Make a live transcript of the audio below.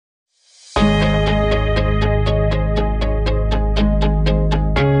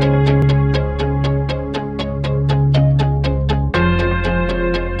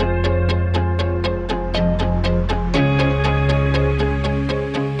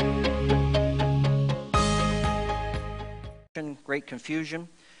spoken great confusion,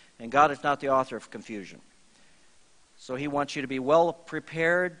 and God is not the author of confusion. So he wants you to be well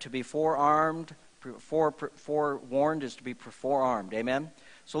prepared, to be forearmed. Forewarned is to be forearmed. Amen?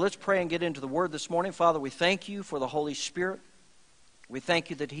 So let's pray and get into the Word this morning. Father, we thank you for the Holy Spirit. We thank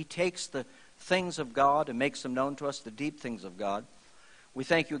you that he takes the things of God and makes them known to us, the deep things of God. We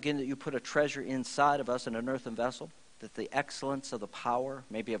thank you again that you put a treasure inside of us in an earthen vessel, that the excellence of the power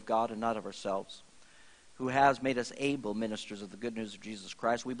may be of God and not of ourselves, who has made us able ministers of the good news of Jesus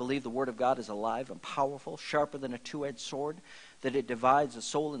Christ. We believe the Word of God is alive and powerful, sharper than a two-edged sword, that it divides the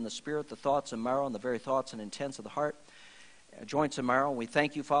soul and the spirit, the thoughts and marrow, and the very thoughts and intents of the heart, joints and marrow. We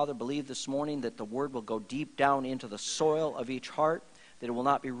thank you, Father, believe this morning that the Word will go deep down into the soil of each heart, that it will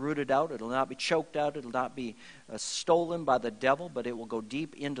not be rooted out, it will not be choked out, it will not be stolen by the devil, but it will go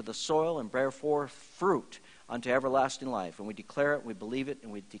deep into the soil and bear forth fruit unto everlasting life. And we declare it, we believe it,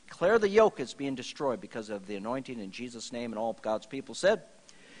 and we declare the yoke is being destroyed because of the anointing in Jesus' name, and all God's people said,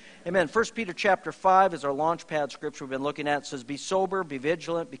 amen. 1 Peter chapter 5 is our launch pad scripture we've been looking at. It says, be sober, be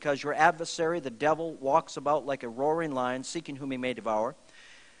vigilant, because your adversary, the devil, walks about like a roaring lion, seeking whom he may devour.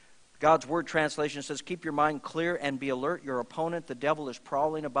 God's Word translation says, keep your mind clear and be alert. Your opponent, the devil, is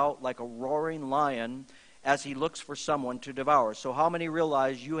prowling about like a roaring lion as he looks for someone to devour. So how many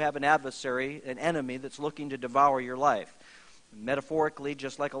realize you have an adversary, an enemy that's looking to devour your life? Metaphorically,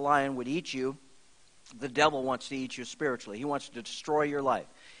 just like a lion would eat you, the devil wants to eat you spiritually. He wants to destroy your life.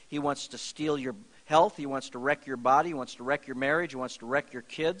 He wants to steal your health. He wants to wreck your body. He wants to wreck your marriage. He wants to wreck your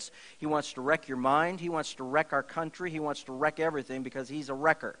kids. He wants to wreck your mind. He wants to wreck our country. He wants to wreck everything because he's a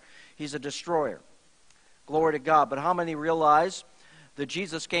wrecker. He's a destroyer. Glory to God. But how many realize that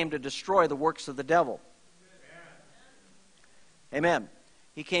Jesus came to destroy the works of the devil? Amen.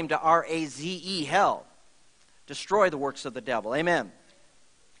 He came to R-A-Z-E, hell. Destroy the works of the devil. Amen.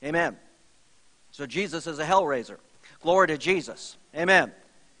 Amen. So Jesus is a hellraiser. Glory to Jesus. Amen.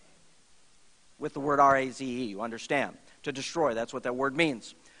 With the word R-A-Z-E, you understand. To destroy, that's what that word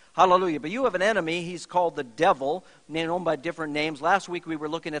means. Hallelujah. But you have an enemy. He's called the devil, known by different names. Last week we were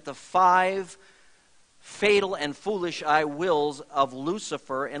looking at the 5 fatal and foolish I wills of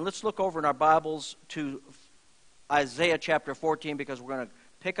Lucifer. And let's look over in our Bibles to Isaiah chapter 14, because we're going to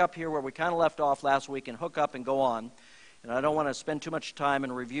pick up here where we kind of left off last week and hook up and go on. And I don't want to spend too much time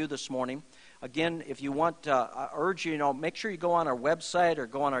in review this morning. Again, if you want, I urge you, make sure you go on our website or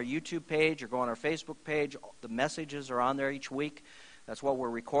go on our YouTube page or go on our Facebook page. The messages are on there each week. That's what we're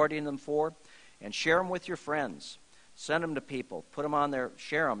recording them for. And share them with your friends. Send them to people. Put them on there.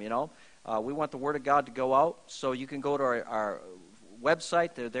 Share them, We want the Word of God to go out. So you can go to our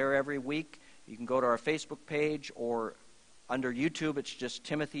website. They're there every week. You can go to our Facebook page, or under YouTube, it's just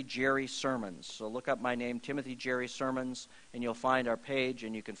Timothy Jerry Sermons. So look up my name, Timothy Jerry Sermons, and you'll find our page,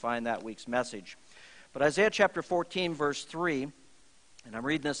 and you can find that week's message. But Isaiah chapter 14, verse 3, and I'm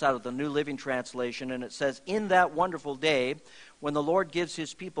reading this out of the New Living Translation, and it says, in that wonderful day, when the Lord gives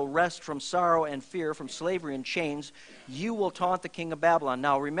his people rest from sorrow and fear, from slavery and chains, you will taunt the king of Babylon.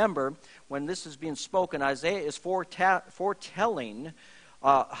 Now remember, when this is being spoken, Isaiah is foretelling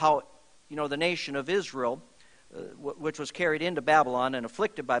how, the nation of Israel, which was carried into Babylon and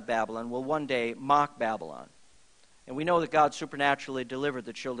afflicted by Babylon, will one day mock Babylon. And we know that God supernaturally delivered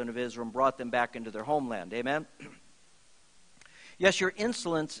the children of Israel and brought them back into their homeland. Amen? Yes, your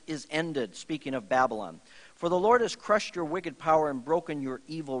insolence is ended, speaking of Babylon. For the Lord has crushed your wicked power and broken your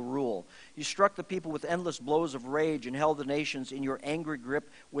evil rule. You struck the people with endless blows of rage and held the nations in your angry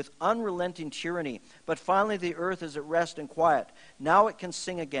grip with unrelenting tyranny. But finally the earth is at rest and quiet. Now it can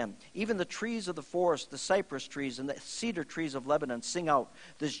sing again. Even the trees of the forest, the cypress trees and the cedar trees of Lebanon sing out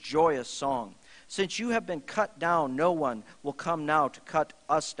this joyous song. Since you have been cut down, no one will come now to cut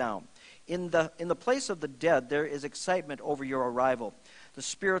us down. In the place of the dead there is excitement over your arrival. The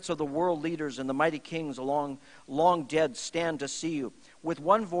spirits of the world leaders and the mighty kings long dead stand to see you. With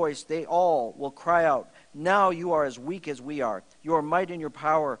one voice they all will cry out, now you are as weak as we are. Your might and your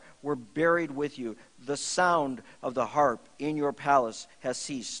power were buried with you. The sound of the harp in your palace has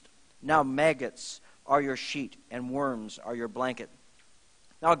ceased. Now maggots are your sheet and worms are your blanket.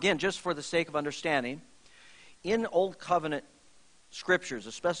 Now again, just for the sake of understanding, in Old Covenant scriptures,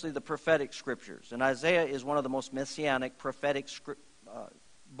 especially the prophetic scriptures, and Isaiah is one of the most messianic prophetic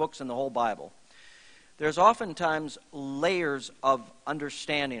books in the whole Bible, there's oftentimes layers of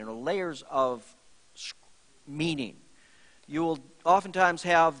understanding or layers of meaning. You will oftentimes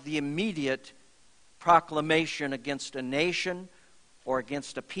have the immediate proclamation against a nation or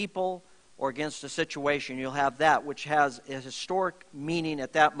against a people or against a situation. You'll have that which has a historic meaning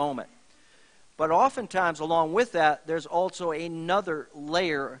at that moment. But oftentimes along with that, there's also another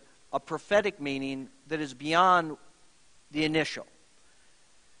layer of prophetic meaning that is beyond the initial.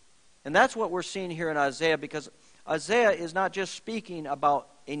 And that's what we're seeing here in Isaiah, because Isaiah is not just speaking about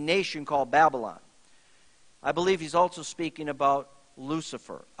a nation called Babylon. I believe he's also speaking about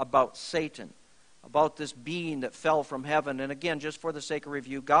Lucifer, about Satan, about this being that fell from heaven. And again, just for the sake of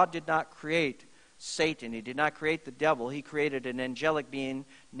review, God did not create Satan. He did not create the devil. He created an angelic being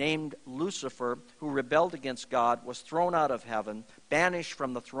named Lucifer, who rebelled against God, was thrown out of heaven, banished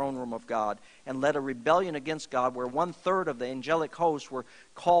from the throne room of God, and led a rebellion against God where 1/3 of the angelic hosts were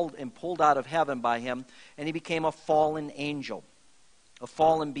called and pulled out of heaven by him, and he became a fallen angel, a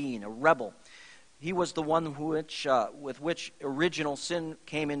fallen being, a rebel. He was the one with which original sin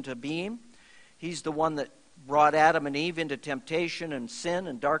came into being. He's the one that brought Adam and Eve into temptation and sin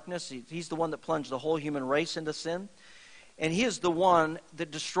and darkness. He's the one that plunged the whole human race into sin. And he is the one that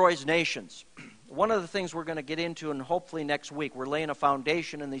destroys nations. One of the things we're going to get into, and hopefully next week, we're laying a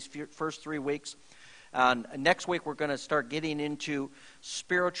foundation in these first 3 weeks. Next week we're going to start getting into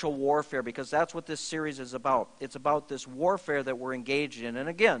spiritual warfare, because that's what this series is about. It's about this warfare that we're engaged in. And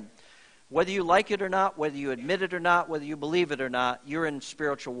again, whether you like it or not, whether you admit it or not, whether you believe it or not, you're in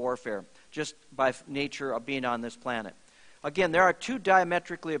spiritual warfare, just by nature of being on this planet. Again, there are two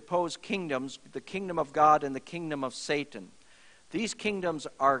diametrically opposed kingdoms, the kingdom of God and the kingdom of Satan. These kingdoms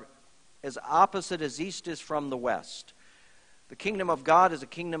are as opposite as east is from the west. The kingdom of God is a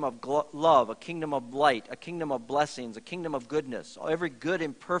kingdom of love, a kingdom of light, a kingdom of blessings, a kingdom of goodness. Every good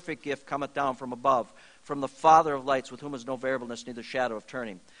and perfect gift cometh down from above, from the Father of lights, with whom is no variableness, neither shadow of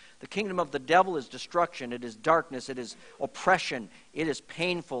turning. The kingdom of the devil is destruction, it is darkness, it is oppression, it is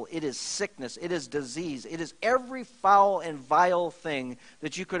painful, it is sickness, it is disease, it is every foul and vile thing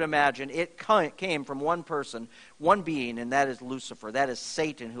that you could imagine. It came from one person, one being, and that is Lucifer. That is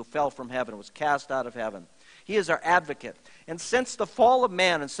Satan, who fell from heaven, was cast out of heaven. He is our advocate. And since the fall of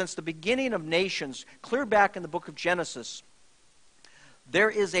man and since the beginning of nations, clear back in the book of Genesis, there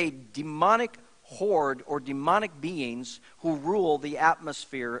is a demonic horde or demonic beings who rule the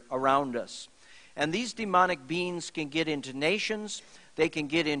atmosphere around us. And these demonic beings can get into nations, they can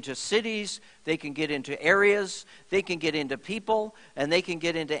get into cities, they can get into areas, they can get into people, and they can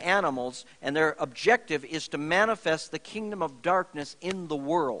get into animals. And their objective is to manifest the kingdom of darkness in the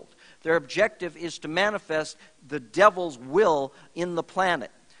world. Their objective is to manifest the devil's will in the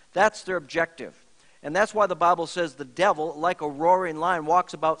planet. That's their objective. And that's why the Bible says the devil, like a roaring lion,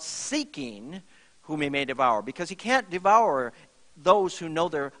 walks about seeking whom he may devour, because he can't devour those who know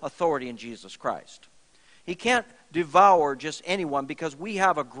their authority in Jesus Christ. He can't devour just anyone, because we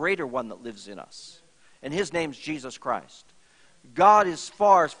have a greater one that lives in us, and his name's Jesus Christ. God is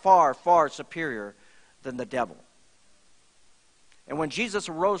far, far, far superior than the devil. And when Jesus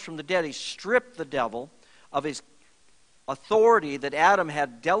arose from the dead, he stripped the devil of his authority that Adam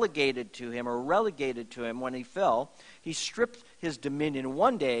had delegated to him or relegated to him when he fell. He stripped his dominion.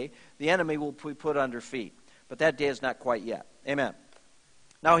 One day, the enemy will be put under feet. But that day is not quite yet. Amen.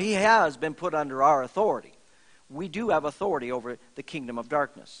 Now, he has been put under our authority. We do have authority over the kingdom of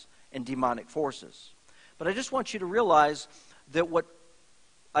darkness and demonic forces. But I just want you to realize that what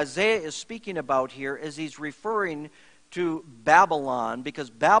Isaiah is speaking about here is he's referring to Babylon, because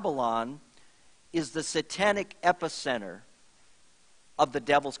Babylon is the satanic epicenter of the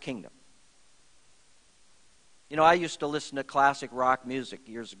devil's kingdom. You know, I used to listen to classic rock music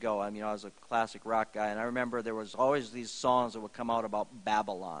years ago. I was a classic rock guy, and I remember there was always these songs that would come out about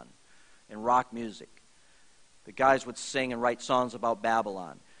Babylon in rock music. The guys would sing and write songs about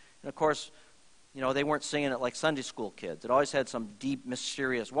Babylon. And of course, they weren't singing it like Sunday school kids. It always had some deep,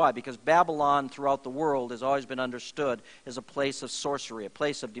 mysterious... Why? Because Babylon throughout the world has always been understood as a place of sorcery, a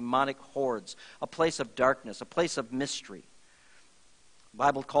place of demonic hordes, a place of darkness, a place of mystery. The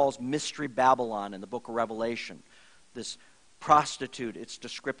Bible calls mystery Babylon in the book of Revelation. This prostitute, it's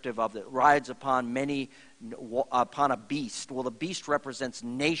descriptive of, that rides upon a beast. Well, the beast represents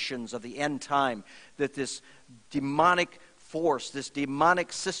nations of the end time, that this demonic force, this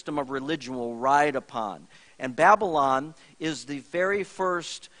demonic system of religion will ride upon. And Babylon is the very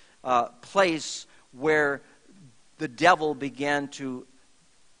first place where the devil began to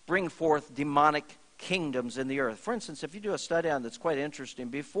bring forth demonic kingdoms in the earth. For instance, if you do a study on that's quite interesting,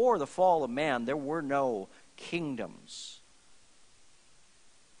 before the fall of man, there were no kingdoms.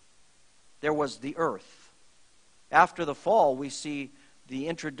 There was the earth. After the fall, we see the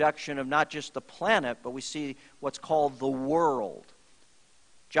introduction of not just the planet, but we see what's called the world.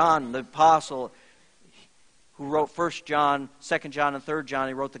 John, the apostle, who wrote 1 John, 2 John, and 3 John,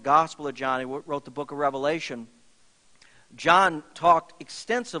 he wrote the Gospel of John, he wrote the book of Revelation. John talked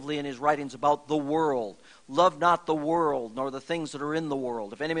extensively in his writings about the world. Love not the world, nor the things that are in the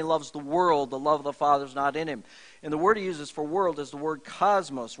world. If any man loves the world, the love of the Father is not in him. And the word he uses for world is the word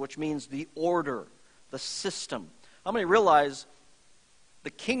cosmos, which means the order, the system. How many realize the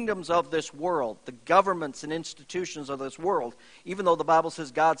kingdoms of this world, the governments and institutions of this world, even though the Bible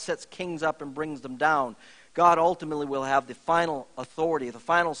says God sets kings up and brings them down, God ultimately will have the final authority, the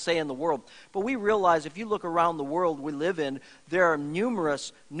final say in the world. But we realize if you look around the world we live in, there are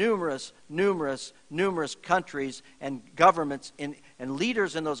numerous countries and governments and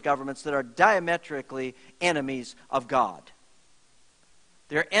leaders in those governments that are diametrically enemies of God.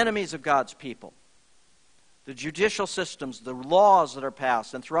 They're enemies of God's people. The judicial systems, the laws that are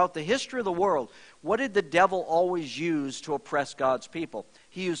passed, and throughout the history of the world, what did the devil always use to oppress God's people?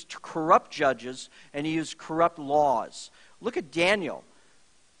 He used corrupt judges and he used corrupt laws. Look at Daniel,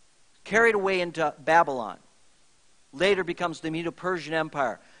 carried away into Babylon. Later becomes the Medo-Persian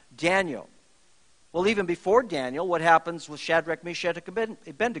Empire. Daniel. Well, even before Daniel, what happens with Shadrach, Meshach, and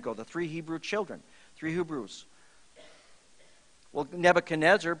Abednego, the three Hebrew children, three Hebrews? Well,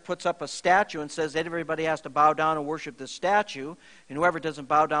 Nebuchadnezzar puts up a statue and says that everybody has to bow down and worship this statue, and whoever doesn't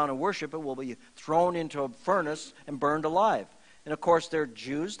bow down and worship it will be thrown into a furnace and burned alive. And of course, they're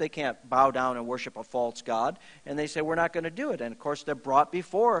Jews. They can't bow down and worship a false god. And they say, we're not going to do it. And of course, they're brought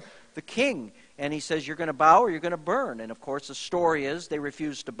before the king. And he says, you're going to bow or you're going to burn. And of course, the story is they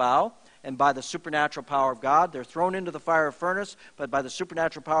refuse to bow. And by the supernatural power of God, they're thrown into the fire furnace. But by the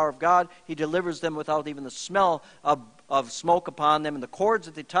supernatural power of God, he delivers them without even the smell of smoke upon them. And the cords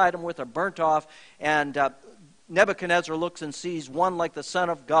that they tied them with are burnt off. And Nebuchadnezzar looks and sees one like the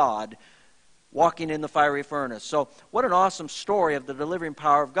Son of God walking in the fiery furnace. So what an awesome story of the delivering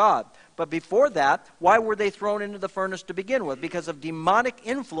power of God. But before that, why were they thrown into the furnace to begin with? Because of demonic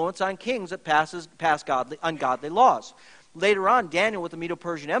influence on kings that pass ungodly laws. Later on, Daniel with the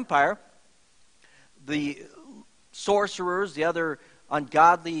Medo-Persian Empire, the sorcerers, the other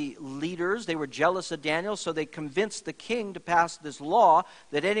ungodly leaders, they were jealous of Daniel, so they convinced the king to pass this law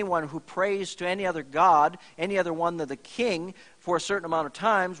that anyone who prays to any other god, any other one than the king, for a certain amount of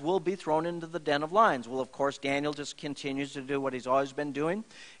times will be thrown into the den of lions. Well, of course, Daniel just continues to do what he's always been doing.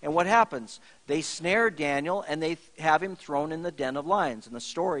 And what happens? They snare Daniel and they have him thrown in the den of lions. And the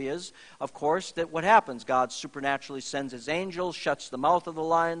story is, of course, that what happens? God supernaturally sends his angels, shuts the mouth of the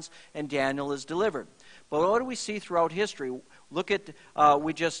lions, and Daniel is delivered. But what do we see throughout history? Look at,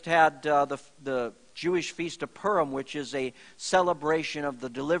 we just had the Jewish Feast of Purim, which is a celebration of the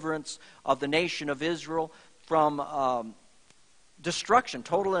deliverance of the nation of Israel from destruction,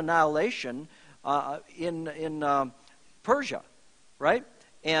 total annihilation in Persia, right?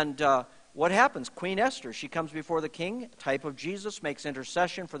 And what happens? Queen Esther, she comes before the king, type of Jesus, makes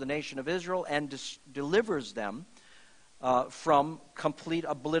intercession for the nation of Israel and delivers them from complete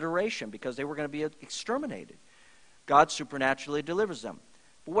obliteration because they were going to be exterminated. God supernaturally delivers them.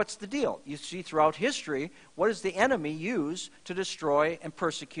 But what's the deal? You see throughout history, what does the enemy use to destroy and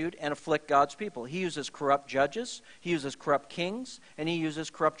persecute and afflict God's people? He uses corrupt judges, he uses corrupt kings, and he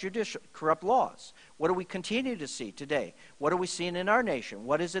uses corrupt laws. What do we continue to see today? What are we seeing in our nation?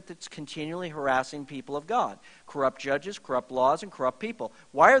 What is it that's continually harassing people of God? Corrupt judges, corrupt laws, and corrupt people.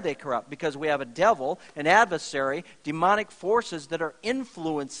 Why are they corrupt? Because we have a devil, an adversary, demonic forces that are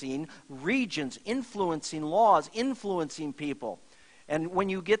influencing regions, influencing laws, influencing people. And when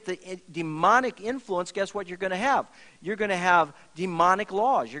you get the demonic influence, guess what you're going to have? You're going to have demonic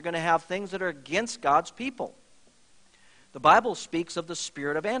laws. You're going to have things that are against God's people. The Bible speaks of the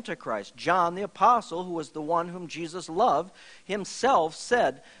spirit of Antichrist. John the apostle, who was the one whom Jesus loved, himself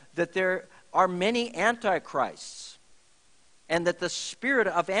said that there are many antichrists and that the spirit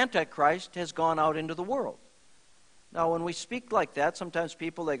of Antichrist has gone out into the world. Now, when we speak like that, sometimes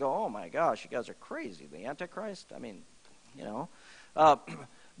people, they go, oh my gosh, you guys are crazy. The Antichrist? I mean, you know.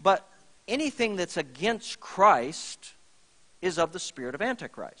 But anything that's against Christ is of the spirit of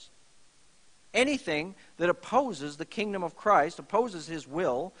Antichrist. Anything that opposes the kingdom of Christ, opposes his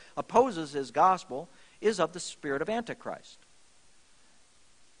will, opposes his gospel, is of the spirit of Antichrist.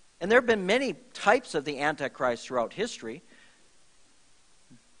 And there have been many types of the Antichrist throughout history.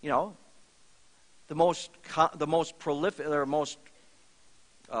 You know, the most prolific, or most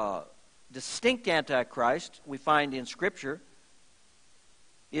distinct Antichrist we find in Scripture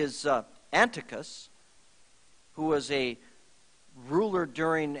is Antiochus, who was a ruler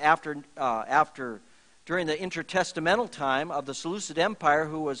during the intertestamental time of the Seleucid Empire,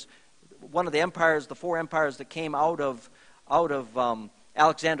 who was one of the empires, the four empires that came out of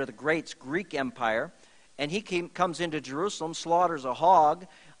Alexander the Great's Greek Empire. And he comes into Jerusalem, slaughters a hog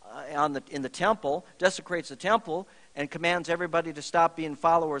in the temple, desecrates the temple, and commands everybody to stop being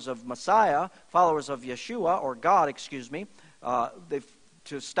followers of Messiah, followers of Yeshua, or God, excuse me,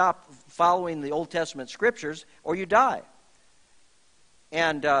 to stop following the Old Testament scriptures, or you die.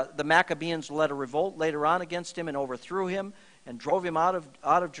 And the Maccabees led a revolt later on against him and overthrew him and drove him out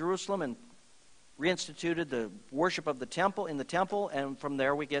of Jerusalem and reinstituted the worship of the temple in the temple, and from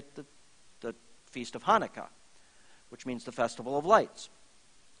there we get the Feast of Hanukkah, which means the Festival of Lights.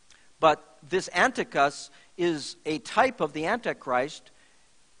 But this Antichrist is a type of the Antichrist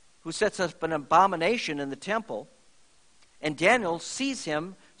who sets up an abomination in the temple, and Daniel sees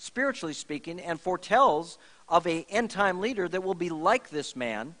him, spiritually speaking, and foretells of an end-time leader that will be like this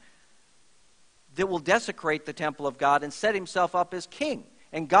man, that will desecrate the temple of God and set himself up as king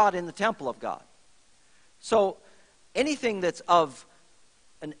and God in the temple of God. So anything that's of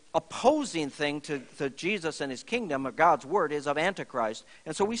an opposing thing to Jesus and his kingdom, or God's word, is of Antichrist.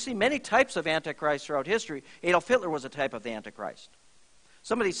 And so we see many types of Antichrist throughout history. Adolf Hitler was a type of the Antichrist.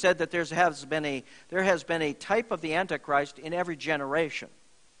 Somebody said that there has been a type of the Antichrist in every generation.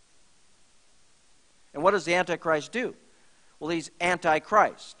 And what does the Antichrist do? Well, he's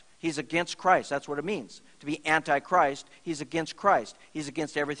anti-Christ. He's against Christ. That's what it means. To be anti-Christ, he's against Christ. He's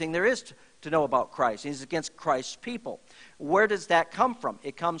against everything there is to know about Christ. He's against Christ's people. Where does that come from?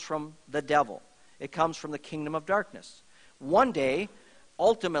 It comes from the devil. It comes from the kingdom of darkness. One day,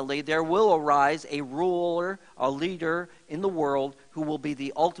 ultimately, there will arise a ruler, a leader in the world who will be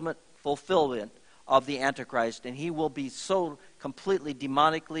the ultimate fulfillment of the Antichrist, and he will be so completely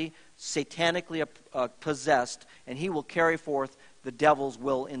demonically, satanically possessed, and he will carry forth the devil's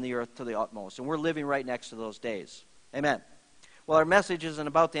will in the earth to the utmost. And we're living right next to those days. Amen. Well, our message isn't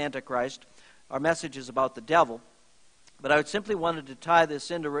about the Antichrist. Our message is about the devil. But I would simply wanted to tie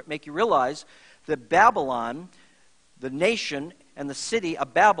this in to make you realize that Babylon, the nation and the city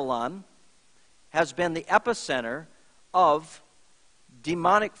of Babylon, has been the epicenter of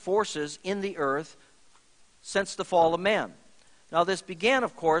demonic forces in the earth since the fall of man. Now, this began,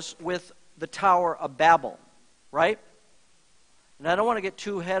 of course, with the Tower of Babel, right? And I don't want to get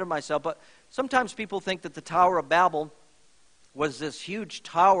too ahead of myself, but sometimes people think that the Tower of Babel was this huge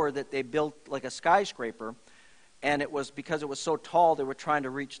tower that they built like a skyscraper, and it was because it was so tall they were trying to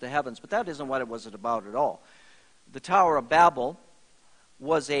reach the heavens. But that isn't what it was about at all. The Tower of Babel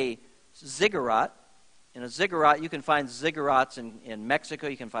was a ziggurat. In a ziggurat, you can find ziggurats in Mexico.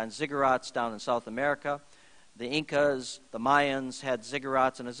 You can find ziggurats down in South America. The Incas, the Mayans had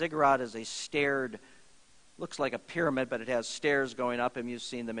ziggurats, and a ziggurat is a staired, looks like a pyramid, but it has stairs going up, and you've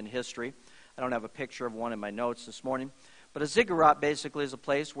seen them in history. I don't have a picture of one in my notes this morning. But a ziggurat basically is a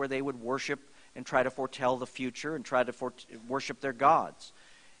place where they would worship and try to foretell the future and try to worship their gods.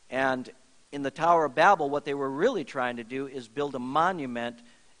 And in the Tower of Babel, what they were really trying to do is build a monument,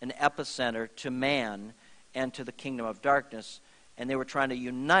 an epicenter to man and to the kingdom of darkness. And they were trying to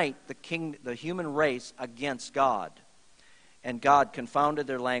unite the human race against God. And God confounded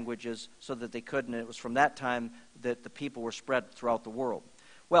their languages so that they couldn't. And it was from that time that the people were spread throughout the world.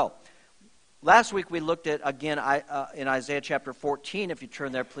 Well, last week we looked at, again, in Isaiah chapter 14. If you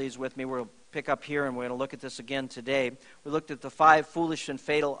turn there, please, with me. We'll pick up here, and we're going to look at this again today. We looked at the 5 foolish and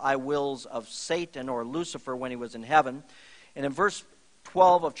fatal I wills of Satan, or Lucifer, when he was in heaven. And in verse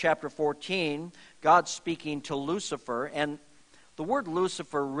 12 of chapter 14, God's speaking to Lucifer. And the word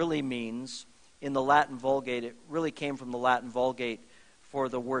Lucifer really means, in the Latin Vulgate, it really came from the Latin Vulgate for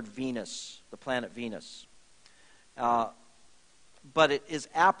the word Venus, the planet Venus. But it is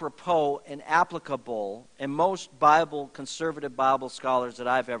apropos and applicable, and most conservative Bible scholars that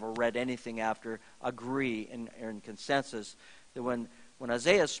I've ever read anything after agree in consensus that when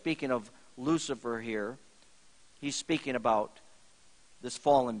Isaiah is speaking of Lucifer here, he's speaking about this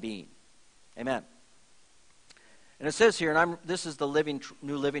fallen being. Amen. And it says here, and this is the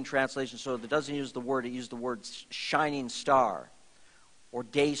New Living Translation, so it doesn't use the word, it used the word shining star, or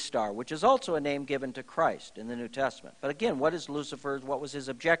day star, which is also a name given to Christ in the New Testament. But again, what is Lucifer's? What was his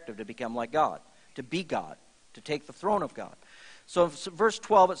objective? To become like God, to be God, to take the throne of God. So verse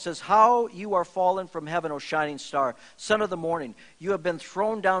 12, it says, "How you are fallen from heaven, O shining star, son of the morning. You have been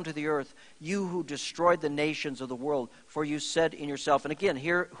thrown down to the earth, you who destroyed the nations of the world. For you said in yourself," and again,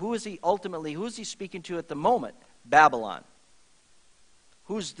 here, who is he speaking to at the moment? Babylon.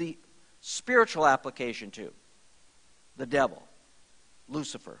 Who's the spiritual application to? The devil.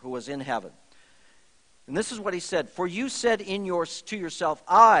 Lucifer, who was in heaven. And this is what he said, "For you said to yourself,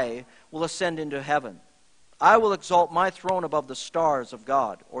 I will ascend into heaven. I will exalt my throne above the stars of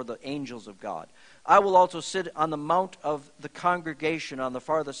God," or the angels of God. "I will also sit on the mount of the congregation on the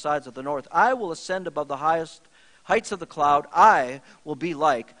farther sides of the north. I will ascend above the highest heights of the cloud. I will be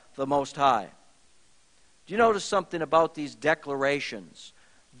like the Most High." Do you notice something about these declarations?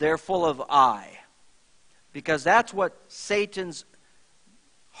 They're full of I. Because that's what Satan's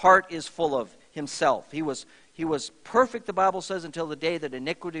heart is full of himself. He was perfect, the Bible says, until the day that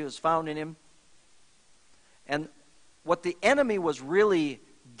iniquity was found in him. And what the enemy was really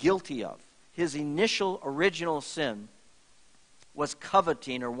guilty of, his initial, original sin, was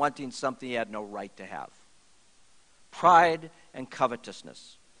coveting or wanting something he had no right to have. Pride and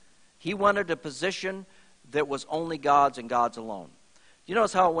covetousness. He wanted a position that was only God's and God's alone. You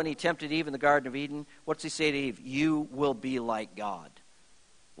notice how when he tempted Eve in the Garden of Eden, what's he say to Eve? You will be like God.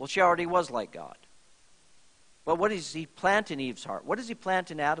 Well, she already was like God. But what does he plant in Eve's heart? What does he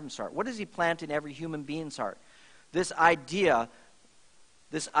plant in Adam's heart? What does he plant in every human being's heart? This idea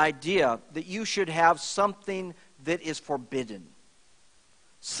that you should have something that is forbidden.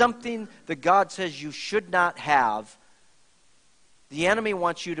 Something that God says you should not have. The enemy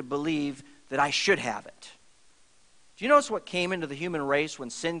wants you to believe that I should have it. Do you notice what came into the human race when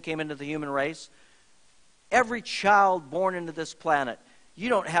sin came into the human race? Every child born into this planet, you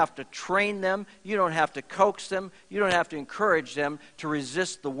don't have to train them, you don't have to coax them, you don't have to encourage them to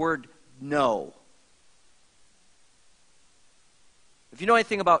resist the word no. If you know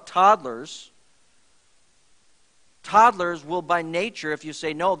anything about toddlers will by nature, if you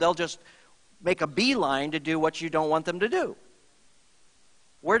say no, they'll just make a beeline to do what you don't want them to do.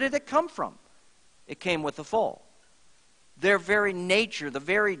 Where did it come from? It came with the fall. Their very nature, the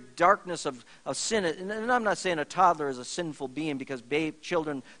very darkness of sin, and I'm not saying a toddler is a sinful being because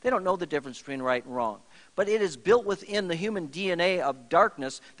children, they don't know the difference between right and wrong. But it is built within the human DNA of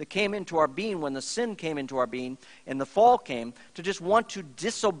darkness that came into our being when the sin came into our being and the fall came, to just want to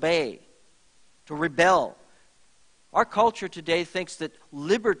disobey, to rebel. Our culture today thinks that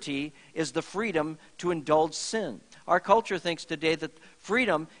liberty is the freedom to indulge sin. Our culture thinks today that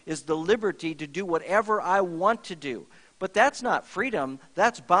freedom is the liberty to do whatever I want to do. But that's not freedom,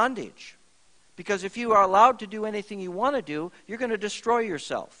 that's bondage. Because if you are allowed to do anything you want to do, you're going to destroy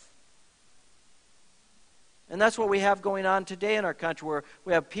yourself. And that's what we have going on today in our country, where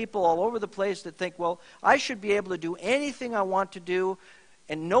we have people all over the place that think, well, I should be able to do anything I want to do,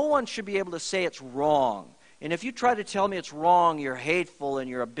 and no one should be able to say it's wrong. And if you try to tell me it's wrong, you're hateful and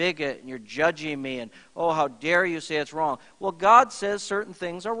you're a bigot and you're judging me and, oh, how dare you say it's wrong. Well, God says certain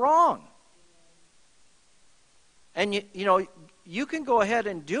things are wrong. And you can go ahead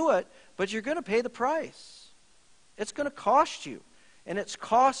and do it, but you're going to pay the price. It's going to cost you. And it's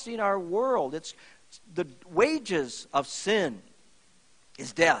costing our world. It's the wages of sin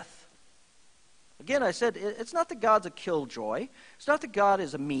is death. Again, I said, it's not that God's a killjoy. It's not that God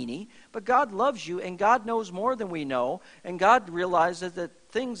is a meanie. But God loves you, and God knows more than we know. And God realizes that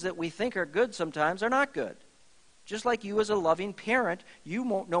things that we think are good sometimes are not good. Just like you as a loving parent, you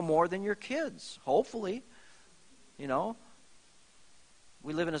won't know more than your kids, hopefully. You know,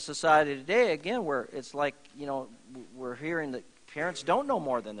 we live in a society today, again, where it's like, we're hearing that parents don't know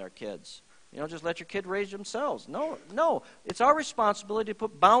more than their kids. Just let your kid raise themselves. No. It's our responsibility to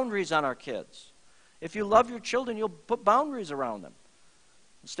put boundaries on our kids. If you love your children, you'll put boundaries around them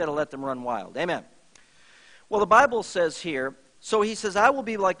instead of let them run wild. Amen. Well, the Bible says here, so he says, I will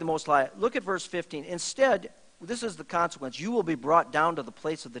be like the Most High. Look at verse 15. Instead, this is the consequence. You will be brought down to the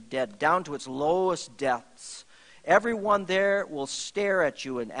place of the dead, down to its lowest depths. Everyone there will stare at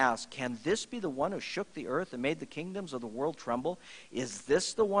you and ask, can this be the one who shook the earth and made the kingdoms of the world tremble? Is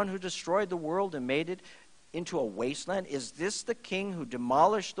this the one who destroyed the world and made it into a wasteland? Is this the king who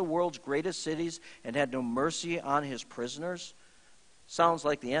demolished the world's greatest cities and had no mercy on his prisoners? Sounds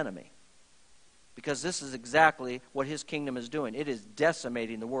like the enemy. Because this is exactly what his kingdom is doing. It is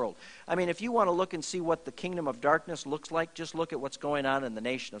decimating the world. I mean, if you want to look and see what the kingdom of darkness looks like, just look at what's going on in the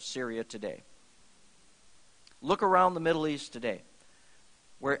nation of Syria today. Look around the Middle East today,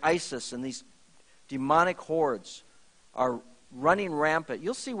 where ISIS and these demonic hordes are running rampant.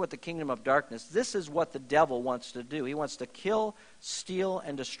 You'll see what the kingdom of darkness, this is what the devil wants to do. He wants to kill, steal,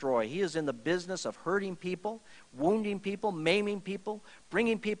 and destroy. He is in the business of hurting people, wounding people, maiming people,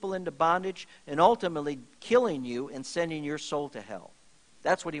 bringing people into bondage, and ultimately killing you and sending your soul to hell.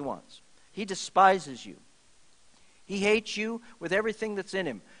 That's what he wants. He despises you. He hates you with everything that's in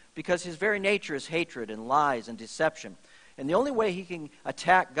him, because his very nature is hatred and lies and deception. And the only way he can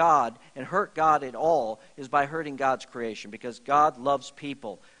attack God and hurt God at all is by hurting God's creation, because God loves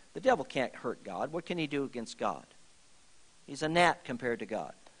people. The devil can't hurt God. What can he do against God? He's a gnat compared to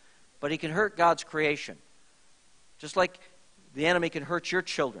God. But he can hurt God's creation. Just like the enemy can hurt your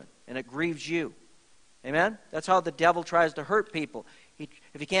children, and it grieves you. Amen? That's how the devil tries to hurt people.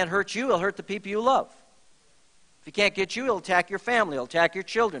 If he can't hurt you, he'll hurt the people you love. If he can't get you, he'll attack your family. He'll attack your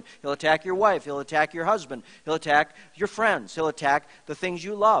children. He'll attack your wife. He'll attack your husband. He'll attack your friends. He'll attack the things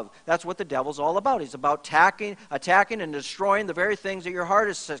you love. That's what the devil's all about. He's about attacking and destroying the very things that your heart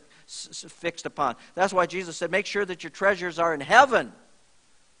is fixed upon. That's why Jesus said, make sure that your treasures are in heaven,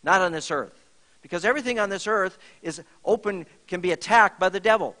 not on this earth. Because everything on this earth is open, can be attacked by the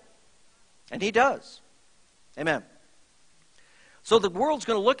devil. And he does. Amen. So the world's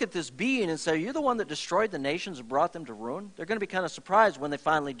going to look at this being and say, you're the one that destroyed the nations and brought them to ruin? They're going to be kind of surprised when they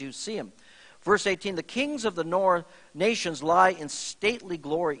finally do see him. Verse 18, the kings of the north nations lie in stately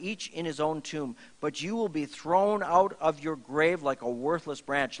glory, each in his own tomb. But you will be thrown out of your grave like a worthless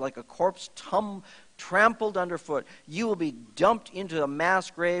branch, like a corpse trampled underfoot. You will be dumped into a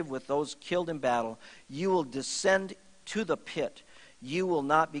mass grave with those killed in battle. You will descend to the pit. You will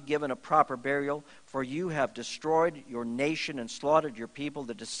not be given a proper burial, for you have destroyed your nation and slaughtered your people.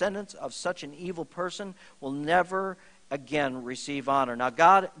 The descendants of such an evil person will never again receive honor. Now,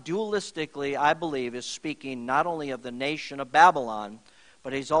 God, dualistically, I believe, is speaking not only of the nation of Babylon,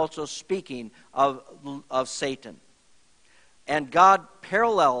 but he's also speaking of Satan. And God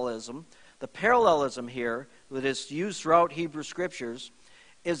parallelism, the parallelism here that is used throughout Hebrew Scriptures,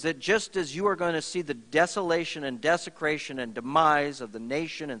 is that just as you are going to see the desolation and desecration and demise of the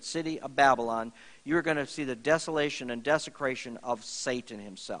nation and city of Babylon, you're going to see the desolation and desecration of Satan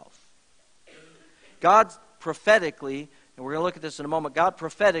himself. God prophetically, and we're going to look at this in a moment, God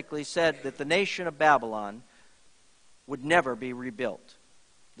prophetically said that the nation of Babylon would never be rebuilt.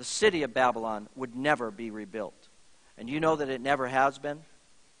 The city of Babylon would never be rebuilt. And you know that it never has been,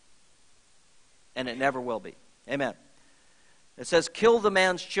 and it never will be. Amen. It says, kill the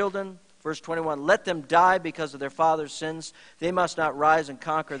man's children, verse 21, let them die because of their father's sins. They must not rise and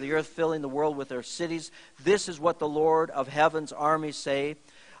conquer the earth, filling the world with their cities. This is what the Lord of heaven's armies say.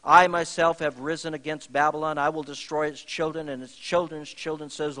 I myself have risen against Babylon. I will destroy its children and its children's children,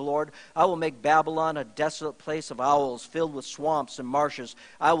 says the Lord. I will make Babylon a desolate place of owls, filled with swamps and marshes.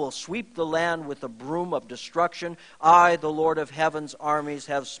 I will sweep the land with a broom of destruction. I, the Lord of heaven's armies,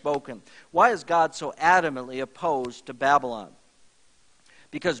 have spoken. Why is God so adamantly opposed to Babylon?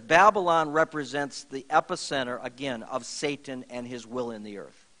 Because Babylon represents the epicenter, again, of Satan and his will in the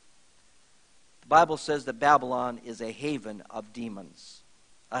earth. The Bible says that Babylon is a haven of demons,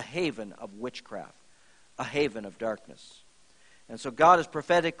 a haven of witchcraft, a haven of darkness. And so God is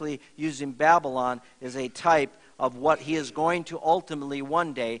prophetically using Babylon as a type of what he is going to ultimately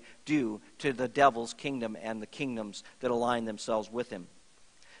one day do to the devil's kingdom and the kingdoms that align themselves with him.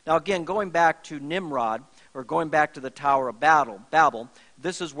 Now again, going back to Nimrod, or going back to the Tower of Babel,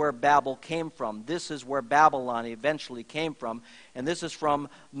 this is where Babel came from. This is where Babylon eventually came from. And this is from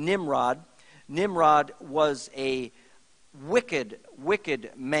Nimrod. Nimrod was a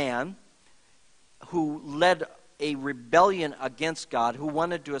wicked man who led a rebellion against God, who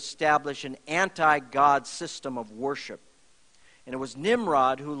wanted to establish an anti-God system of worship. And it was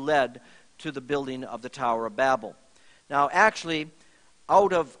Nimrod who led to the building of the Tower of Babel. Now actually,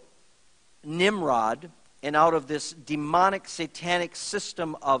 out of Nimrod and out of this demonic, satanic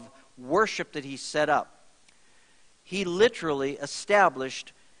system of worship that he set up, he literally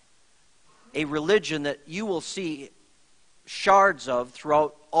established a religion that you will see shards of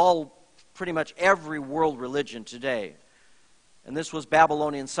throughout pretty much every world religion today. And this was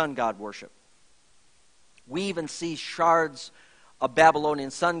Babylonian sun god worship. We even see shards of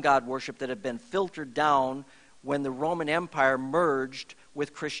Babylonian sun god worship that have been filtered down when the Roman Empire merged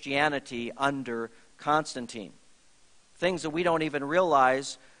with Christianity under Constantine. Things that we don't even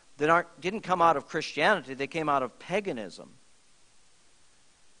realize that didn't come out of Christianity, they came out of paganism.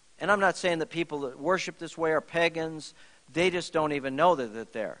 And I'm not saying that people that worship this way are pagans. They just don't even know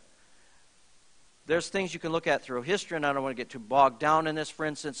that they're. There's things you can look at through history, and I don't want to get too bogged down in this. For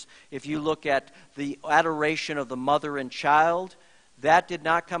instance, if you look at the adoration of the mother and child, that did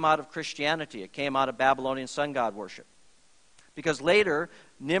not come out of Christianity. It came out of Babylonian sun god worship. Because later,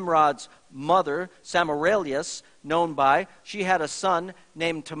 Nimrod's mother, Semiramis, she had a son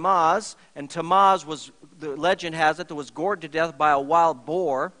named Tammuz, and Tammuz was, the legend has it, that was gored to death by a wild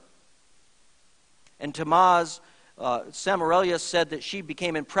boar. And Tammuz, Semiramis said that she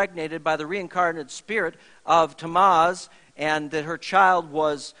became impregnated by the reincarnated spirit of Tammuz, and that her child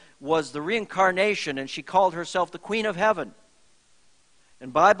was the reincarnation, and she called herself the Queen of Heaven.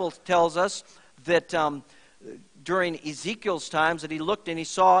 And Bible tells us that during Ezekiel's times that he looked and he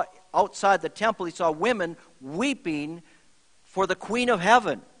saw outside the temple, he saw women weeping for the Queen of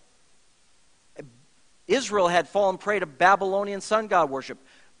Heaven. Israel had fallen prey to Babylonian sun god worship.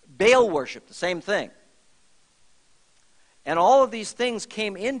 Baal worship, the same thing. And all of these things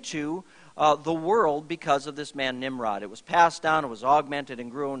came into the world because of this man Nimrod. It was passed down, it was augmented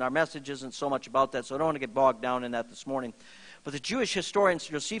and grew, and our message isn't so much about that, so I don't want to get bogged down in that this morning. But the Jewish historian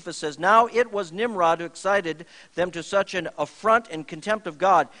Josephus says, now it was Nimrod who excited them to such an affront and contempt of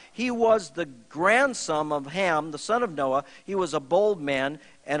God. He was the grandson of Ham, the son of Noah. He was a bold man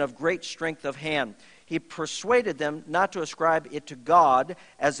and of great strength of hand. He persuaded them not to ascribe it to God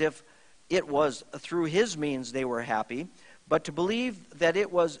as if it was through his means they were happy, but to believe that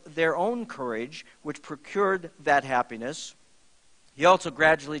it was their own courage which procured that happiness. He also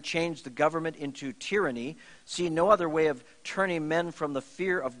gradually changed the government into tyranny, seeing no other way of turning men from the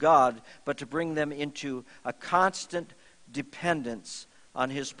fear of God, but to bring them into a constant dependence on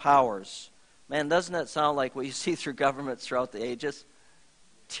his powers. Man, doesn't that sound like what you see through governments throughout the ages?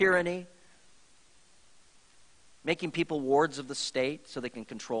 Tyranny, making people wards of the state so they can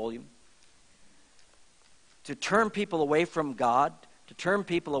control you. To turn people away from God, to turn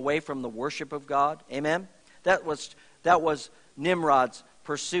people away from the worship of God. Amen? That was Nimrod's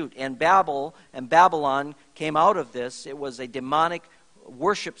pursuit. And Babylon came out of this. It was a demonic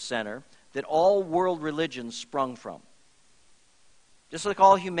worship center that all world religions sprung from. Just like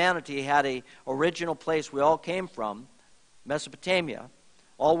all humanity had an original place we all came from, Mesopotamia,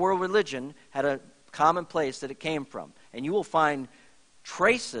 all world religion had a common place that it came from. And you will find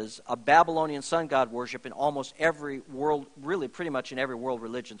traces of Babylonian sun god worship in almost every world, really pretty much in every world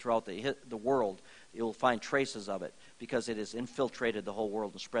religion throughout the world. You'll find traces of it because it has infiltrated the whole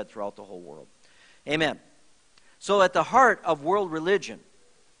world and spread throughout the whole world. Amen. So at the heart of world religion,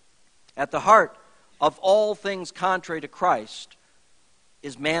 at the heart of all things contrary to Christ,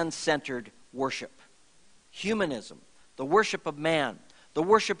 is man-centered worship. Humanism, the worship of man, the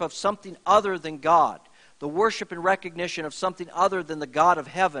worship of something other than God, the worship and recognition of something other than the God of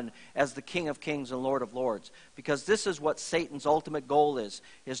heaven as the King of kings and Lord of lords. Because this is what Satan's ultimate goal is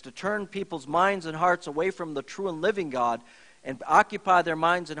to turn people's minds and hearts away from the true and living God and occupy their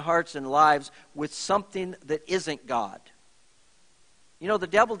minds and hearts and lives with something that isn't God. You know, the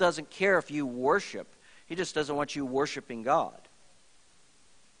devil doesn't care if you worship. He just doesn't want you worshiping God.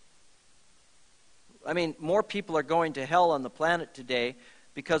 I mean, more people are going to hell on the planet today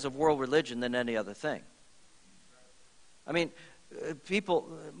because of world religion than any other thing. I mean,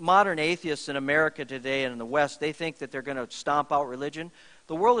 modern atheists in America today and in the West, they think that they're going to stomp out religion.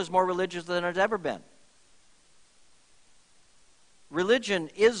 The world is more religious than it's ever been. Religion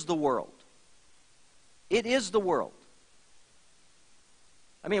is the world. It is the world.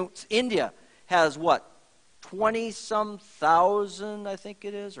 I mean, India has what? 20-some thousand, I think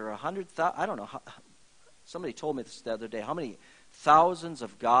it is, or 100,000. I don't know. Somebody told me this the other day. How many thousands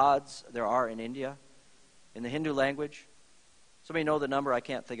of gods there are in India in the Hindu language? Somebody know the number? I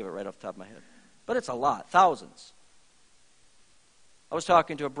can't think of it right off the top of my head. But it's a lot. Thousands. I was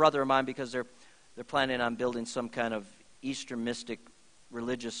talking to a brother of mine because they're planning on building some kind of Eastern mystic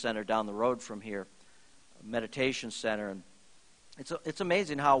religious center down the road from here, a meditation center. And it's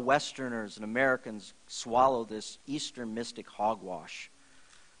amazing how Westerners and Americans swallow this Eastern mystic hogwash.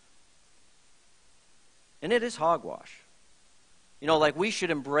 And it is hogwash. You know, like we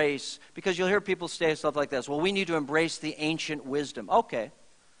should embrace, because you'll hear people say stuff like this, well, we need to embrace the ancient wisdom. Okay,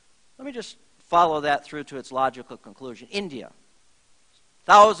 let me just follow that through to its logical conclusion. India,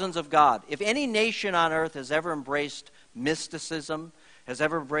 thousands of God. If any nation on earth has ever embraced mysticism, has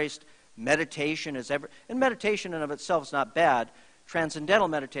ever embraced meditation, and meditation in of itself is not bad, transcendental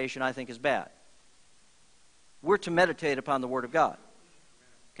meditation I think is bad. We're to meditate upon the Word of God.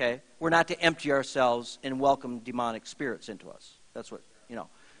 Okay? We're not to empty ourselves and welcome demonic spirits into us. That's what, you know.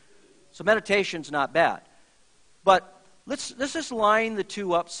 So meditation's not bad. But let's just line the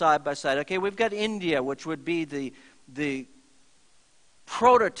two up side by side. Okay, we've got India, which would be the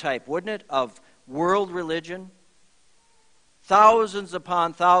prototype, wouldn't it, of world religion. Thousands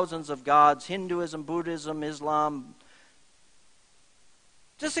upon thousands of gods, Hinduism, Buddhism, Islam.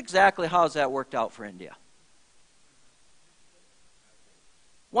 Just exactly how has that worked out for India?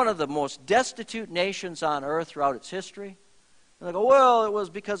 One of the most destitute nations on earth throughout its history. And they go, well, it was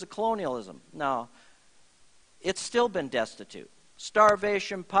because of colonialism. No, it's still been destitute.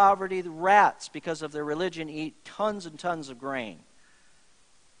 Starvation, poverty, the rats, because of their religion, eat tons and tons of grain.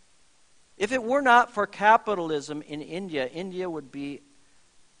 If it were not for capitalism in India, India would be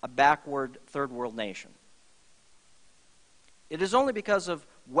a backward third world nation. It is only because of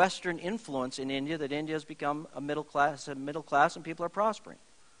Western influence in India that India has become a middle class, and people are prospering.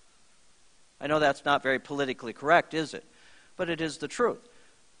 I know that's not very politically correct, is it? But it is the truth.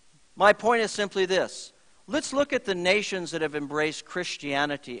 My point is simply this. Let's look at the nations that have embraced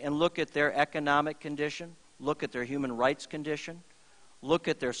Christianity and look at their economic condition, look at their human rights condition, look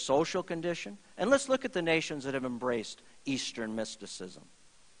at their social condition, and let's look at the nations that have embraced Eastern mysticism.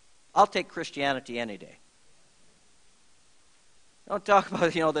 I'll take Christianity any day. Don't talk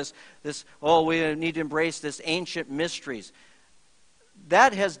about, we need to embrace this ancient mysteries.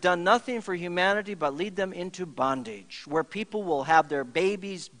 That has done nothing for humanity but lead them into bondage, where people will have their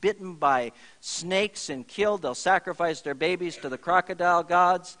babies bitten by snakes and killed. They'll sacrifice their babies to the crocodile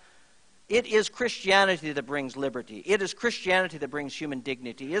gods. It is Christianity that brings liberty. It is Christianity that brings human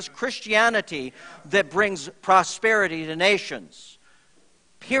dignity. It is Christianity that brings prosperity to nations.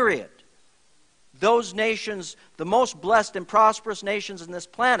 Period. Those nations, the most blessed and prosperous nations in this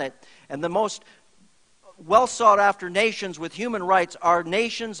planet, and the most well sought after nations with human rights are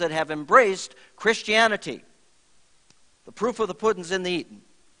nations that have embraced Christianity. The proof of the pudding's in the eating.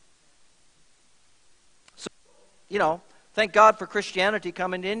 So, thank God for Christianity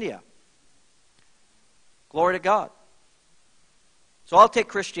coming to India. Glory to God. So I'll take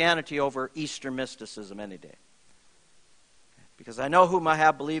Christianity over Eastern mysticism any day. Because I know whom I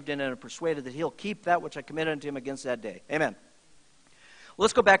have believed in and am persuaded that he'll keep that which I committed unto him against that day. Amen. Well,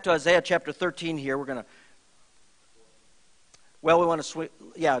 let's go back to Isaiah chapter 13 here. We're going to... Well, we want to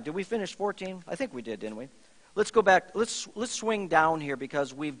did we finish 14? I think we did, didn't we? Let's go back. Let's swing down here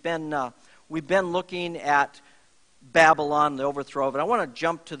because we've been looking at Babylon, the overthrow of it. I want to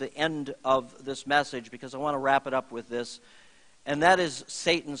jump to the end of this message because I want to wrap it up with this. And that is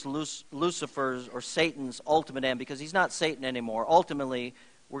Lucifer's, or Satan's ultimate end, because he's not Satan anymore. Ultimately,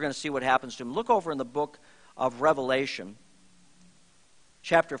 we're going to see what happens to him. Look over in the book of Revelation,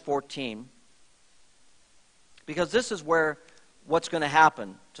 chapter 14, because this is what's going to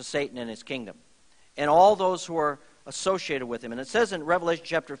happen to Satan and his kingdom, and all those who are associated with him. And it says in Revelation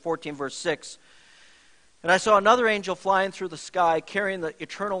chapter 14, verse 6, "And I saw another angel flying through the sky, carrying the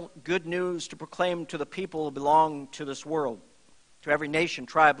eternal good news to proclaim to the people who belong to this world, to every nation,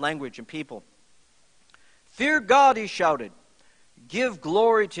 tribe, language, and people. 'Fear God,' he shouted. 'Give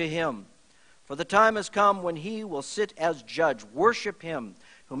glory to him. For the time has come when he will sit as judge. Worship him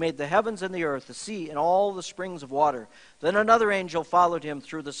who made the heavens and the earth, the sea, and all the springs of water.' Then another angel followed him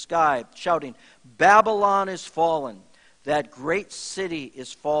through the sky, shouting, 'Babylon is fallen. That great city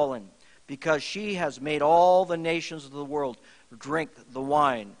is fallen, because she has made all the nations of the world drink the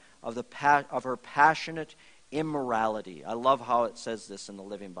wine of her passionate immorality.'" I love how it says this in the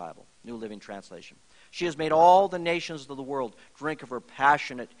Living Bible, New Living Translation. "She has made all the nations of the world drink of her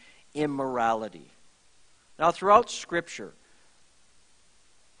passionate immorality." Now, throughout Scripture,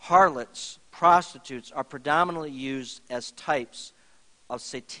 harlots, prostitutes are predominantly used as types of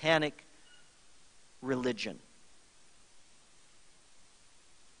satanic religion.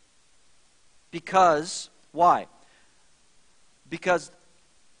 Because, why? Because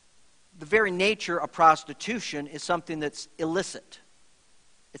the very nature of prostitution is something that's illicit.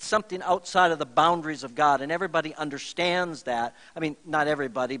 It's something outside of the boundaries of God, and everybody understands that. I mean, not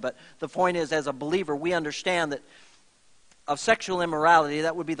everybody, but the point is, as a believer, we understand that of sexual immorality,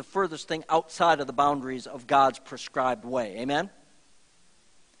 that would be the furthest thing outside of the boundaries of God's prescribed way. Amen?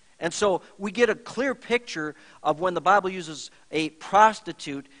 And so we get a clear picture of when the Bible uses a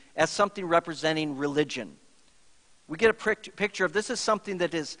prostitute as something representing religion. We get a picture of this is something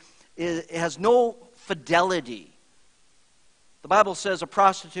that has no fidelity. The Bible says a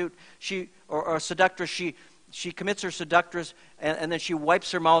prostitute, or a seductress, she commits her seductress, and then she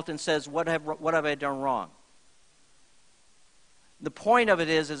wipes her mouth and says, what have I done wrong? The point of it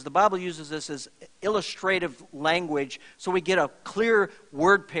is the Bible uses this as illustrative language, so we get a clear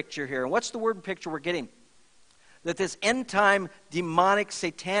word picture here. And what's the word picture we're getting? That this end-time demonic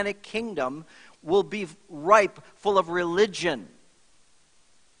satanic kingdom will be ripe, full of religion.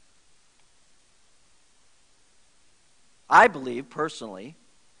 I believe, personally,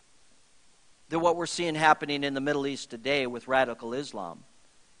 that what we're seeing happening in the Middle East today with radical Islam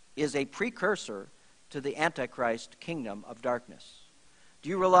is a precursor to the Antichrist kingdom of darkness. Do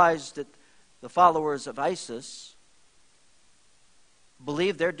you realize that the followers of ISIS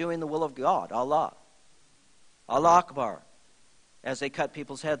believe they're doing the will of God, Allah? Allah Akbar, as they cut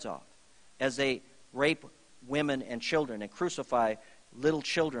people's heads off, as they rape women and children and crucify little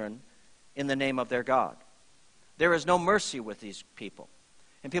children in the name of their God. There is no mercy with these people.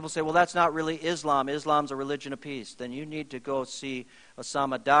 And people say, well, that's not really Islam. Islam's a religion of peace. Then you need to go see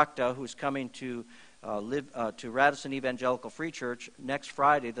Osama Dakta, who's coming to Radisson Evangelical Free Church next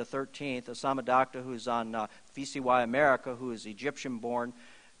Friday, the 13th. Osama Dakta, who's on VCY America, who is Egyptian-born,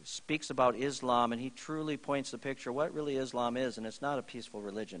 speaks about Islam, and he truly points the picture of what really Islam is, and it's not a peaceful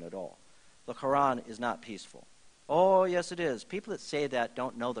religion at all. The Quran is not peaceful. Oh, yes, it is. People that say that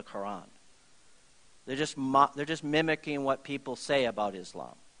don't know the Quran. They're just mimicking what people say about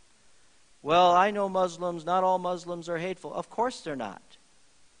Islam. Well, I know Muslims. Not all Muslims are hateful. Of course they're not.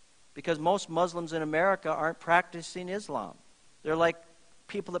 Because most Muslims in America aren't practicing Islam. They're like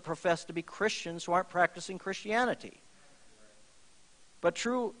people that profess to be Christians who aren't practicing Christianity. But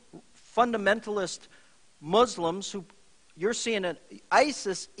true fundamentalist Muslims who you're seeing,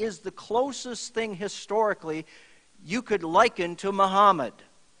 ISIS is the closest thing historically you could liken to Muhammad.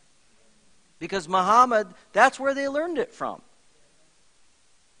 Because Muhammad, that's where they learned it from.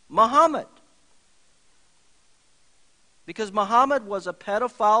 Muhammad. Because Muhammad was a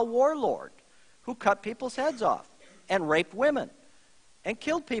pedophile warlord who cut people's heads off and raped women and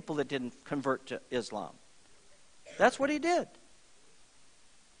killed people that didn't convert to Islam. That's what he did.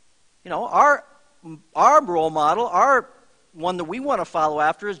 You know, our role model, our one that we want to follow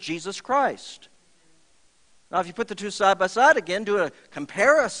after is Jesus Christ. Now, if you put the two side by side again, do a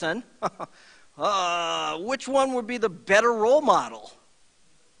comparison, which one would be the better role model?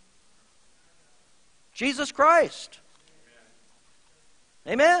 Jesus Christ.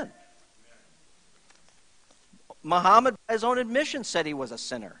 Amen. Muhammad, by his own admission, said he was a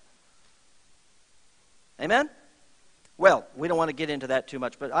sinner. Amen? Well, we don't want to get into that too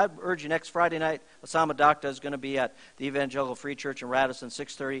much, but I urge you next Friday night, Osama Dakta is going to be at the Evangelical Free Church in Radisson,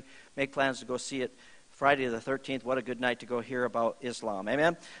 6:30. Make plans to go see it. Friday the 13th, what a good night to go hear about Islam.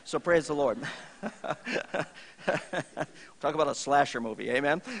 Amen? So praise the Lord. Talk about a slasher movie.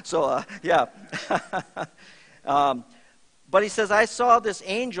 Amen? So, yeah. But he says, I saw this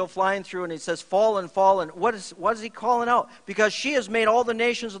angel flying through, and he says, fallen, fallen. What is he calling out? Because she has made all the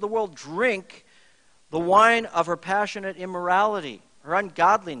nations of the world drink the wine of her passionate immorality, her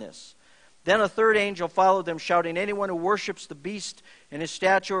ungodliness. Then a third angel followed them, shouting, anyone who worships the beast and his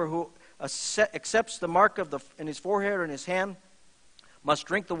statue, or who accepts the mark in his forehead or in his hand, must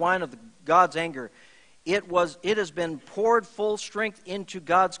drink the wine of God's anger. It has been poured full strength into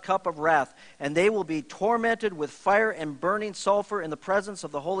God's cup of wrath, and they will be tormented with fire and burning sulfur in the presence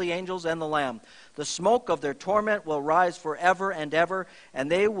of the holy angels and the Lamb. The smoke of their torment will rise forever and ever, and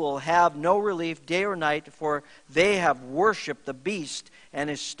they will have no relief day or night, for they have worshipped the beast and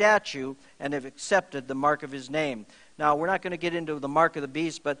his statue and have accepted the mark of his name. Now, we're not going to get into the mark of the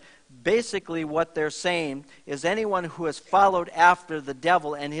beast, but basically what they're saying is anyone who has followed after the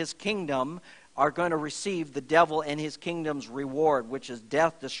devil and his kingdom are going to receive the devil and his kingdom's reward, which is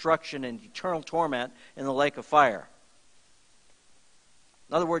death, destruction, and eternal torment in the lake of fire.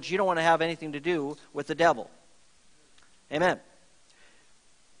 In other words, you don't want to have anything to do with the devil. Amen.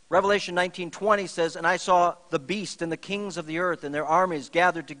 Revelation 19:20 says, and I saw the beast and the kings of the earth and their armies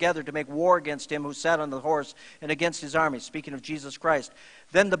gathered together to make war against him who sat on the horse and against his army, speaking of Jesus Christ.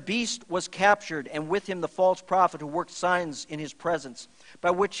 Then the beast was captured, and with him the false prophet who worked signs in his presence,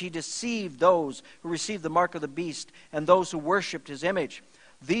 by which he deceived those who received the mark of the beast and those who worshipped his image.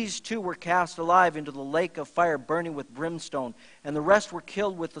 These two were cast alive into the lake of fire burning with brimstone, and the rest were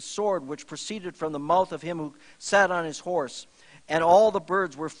killed with the sword which proceeded from the mouth of him who sat on his horse. And all the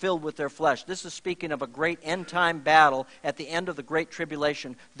birds were filled with their flesh. This is speaking of a great end-time battle at the end of the Great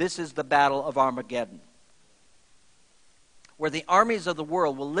Tribulation. This is the battle of Armageddon, where the armies of the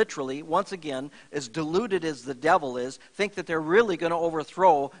world will literally, once again, as deluded as the devil is, think that they're really going to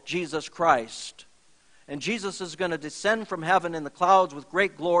overthrow Jesus Christ. And Jesus is going to descend from heaven in the clouds with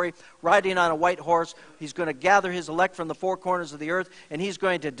great glory, riding on a white horse. He's going to gather his elect from the four corners of the earth, and he's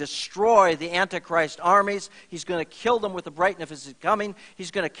going to destroy the Antichrist armies. He's going to kill them with the brightness of his coming.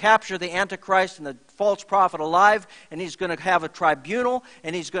 He's going to capture the Antichrist and the false prophet alive, and he's going to have a tribunal,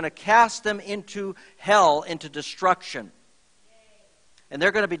 and he's going to cast them into hell, into destruction. And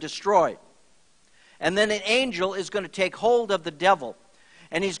they're going to be destroyed. And then an angel is going to take hold of the devil,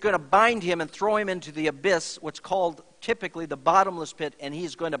 and he's going to bind him and throw him into the abyss, what's called typically the bottomless pit, and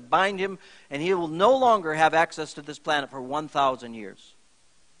he's going to bind him, and he will no longer have access to this planet for 1,000 years.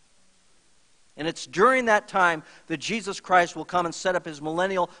 And it's during that time that Jesus Christ will come and set up his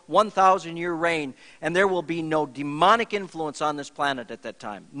millennial 1,000-year reign, and there will be no demonic influence on this planet at that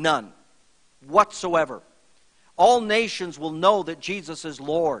time. None whatsoever. All nations will know that Jesus is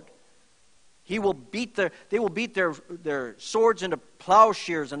Lord. They will beat their swords into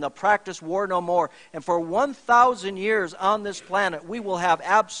plowshares, and they'll practice war no more. And for 1,000 years on this planet, we will have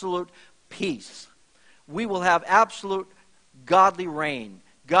absolute peace. We will have absolute godly reign.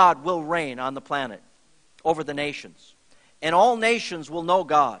 God will reign on the planet over the nations. And all nations will know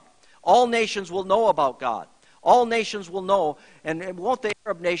God. All nations will know about God. All nations will know, and won't the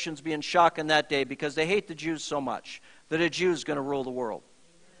Arab nations be in shock in that day because they hate the Jews so much that a Jew is going to rule the world.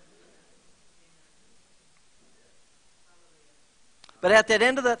 But at that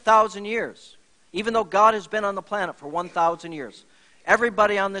end of that 1,000 years, Even though God has been on the planet for 1,000 years,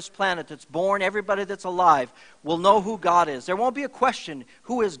 everybody on this planet that's born, everybody that's alive, will know who God is. There won't be a question,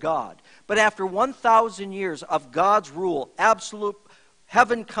 who is God? But after 1,000 years of God's rule, absolute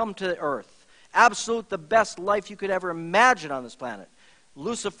heaven come to earth, absolute the best life you could ever imagine on this planet,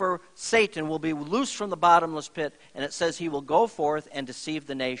 Lucifer, Satan, will be loosed from the bottomless pit, and it says he will go forth and deceive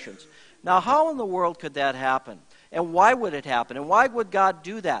the nations. Now, how in the world could that happen? And why would it happen? And why would God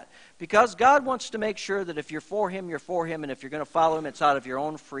do that? Because God wants to make sure that if you're for Him, you're for Him, and if you're going to follow Him, it's out of your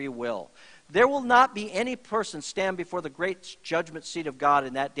own free will. There will not be any person stand before the great judgment seat of God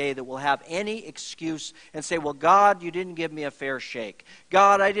in that day that will have any excuse and say, well, God, you didn't give me a fair shake.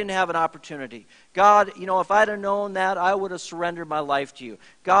 God, I didn't have an opportunity. God, if I'd have known that, I would have surrendered my life to you.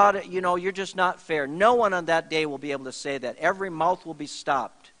 God, you're just not fair. No one on that day will be able to say that. Every mouth will be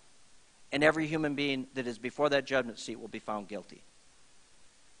stopped, and every human being that is before that judgment seat will be found guilty.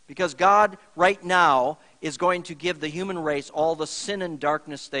 Because God, right now, is going to give the human race all the sin and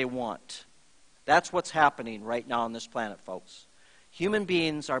darkness they want. That's what's happening right now on this planet, folks. Human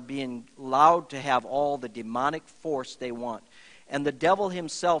beings are being allowed to have all the demonic force they want. And the devil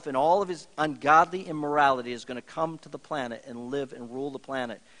himself, in all of his ungodly immorality, is going to come to the planet and live and rule the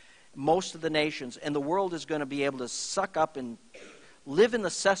planet. Most of the nations. And the world is going to be able to suck up and live in the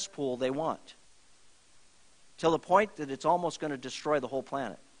cesspool they want. Till the point that it's almost going to destroy the whole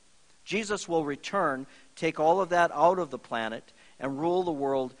planet. Jesus will return, take all of that out of the planet, and rule the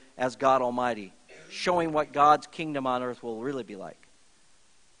world as God Almighty, showing what God's kingdom on earth will really be like.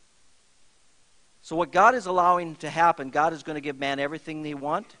 So what God is allowing to happen, God is going to give man everything they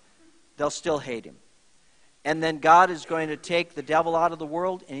want. They'll still hate Him. And then God is going to take the devil out of the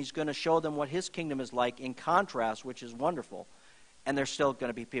world, and He's going to show them what His kingdom is like in contrast, which is wonderful. And there's still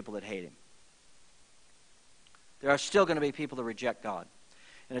going to be people that hate Him. There are still going to be people that reject God.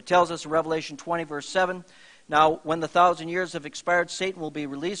 And it tells us in Revelation 20, verse 7, now, when the 1,000 years have expired, Satan will be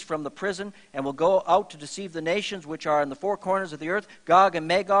released from the prison and will go out to deceive the nations which are in the four corners of the earth, Gog and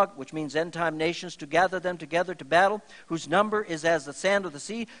Magog, which means end-time nations, to gather them together to battle, whose number is as the sand of the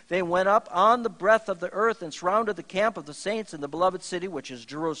sea. They went up on the breadth of the earth and surrounded the camp of the saints in the beloved city, which is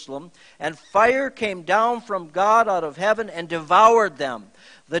Jerusalem. And fire came down from God out of heaven and devoured them.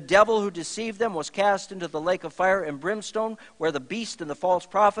 The devil who deceived them was cast into the lake of fire and brimstone, where the beast and the false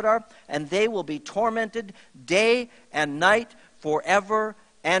prophet are, and they will be tormented day and night forever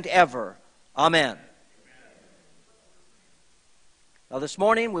and ever. Amen. Now this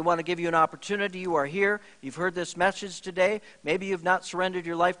morning, we want to give you an opportunity. You are here. You've heard this message today. Maybe you've not surrendered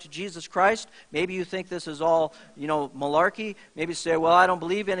your life to Jesus Christ. Maybe you think this is all, malarkey. Maybe you say, well, I don't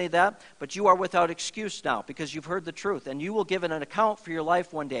believe any of that. But you are without excuse now because you've heard the truth. And you will give an account for your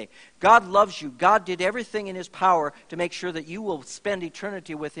life one day. God loves you. God did everything in His power to make sure that you will spend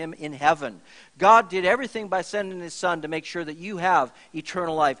eternity with Him in heaven. God did everything by sending His Son to make sure that you have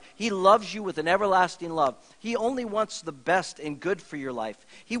eternal life. He loves you with an everlasting love. He only wants the best and good for your life.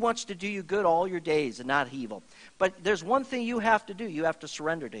 He wants to do you good all your days and not evil. But there's one thing you have to do. You have to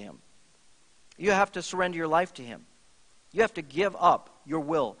surrender to Him. You have to surrender your life to Him. You have to give up your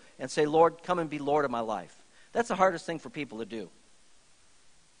will and say, Lord, come and be Lord of my life. That's the hardest thing for people to do.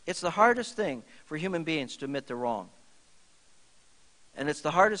 It's the hardest thing for human beings to admit they're wrong. And it's the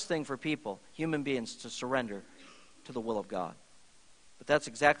hardest thing for people, human beings, to surrender to the will of God. But that's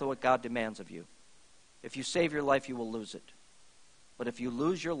exactly what God demands of you. If you save your life, you will lose it. But if you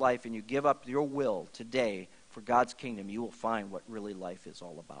lose your life and you give up your will today for God's kingdom, you will find what really life is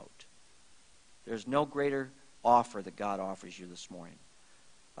all about. There's no greater offer that God offers you this morning.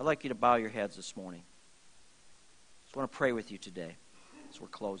 I'd like you to bow your heads this morning. I just want to pray with you today as we're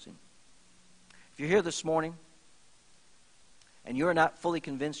closing. If you're here this morning and you're not fully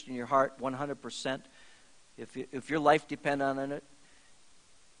convinced in your heart 100%, if your life depended on it,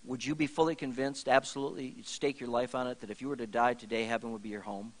 would you be fully convinced, absolutely, you'd stake your life on it, that if you were to die today, heaven would be your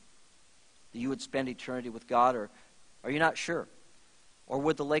home? That you would spend eternity with God? Or are you not sure? Or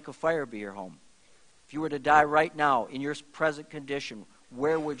would the lake of fire be your home? If you were to die right now, in your present condition,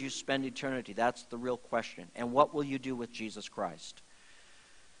 where would you spend eternity? That's the real question. And what will you do with Jesus Christ?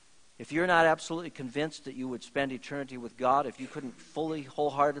 If you're not absolutely convinced that you would spend eternity with God, if you couldn't fully,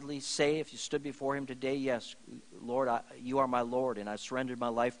 wholeheartedly say, if you stood before Him today, yes, Lord, you are my Lord, and I've surrendered my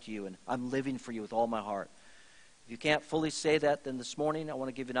life to you, and I'm living for you with all my heart. If you can't fully say that, then this morning I want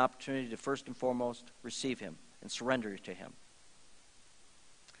to give you an opportunity to first and foremost receive Him and surrender to Him.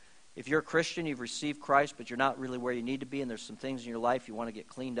 If you're a Christian, you've received Christ, but you're not really where you need to be, and there's some things in your life you want to get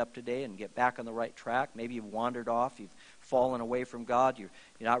cleaned up today and get back on the right track. Maybe you've wandered off, you've fallen away from God, you're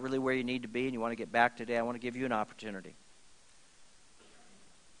not really where you need to be, and you want to get back today, I want to give you an opportunity.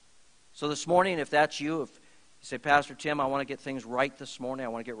 So this morning, if that's you, if you say, Pastor Tim, I want to get things right this morning, I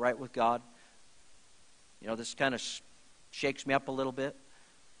want to get right with God. You know, this kind of shakes me up a little bit,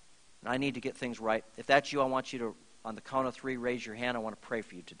 and I need to get things right. If that's you, I want you to, on the count of 3, raise your hand. I want to pray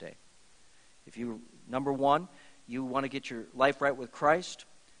for you today. If you, number 1, you want to get your life right with Christ,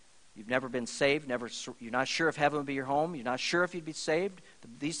 you've never been saved, you're not sure if heaven will be your home, you're not sure if you'd be saved,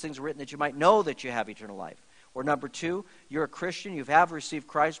 these things are written that you might know that you have eternal life. Or number 2, you're a Christian, you have received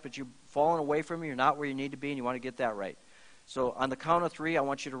Christ, but you've fallen away from him, you're not where you need to be, and you want to get that right. So on the count of 3, I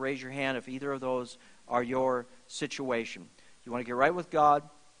want you to raise your hand if either of those are your situation. You want to get right with God,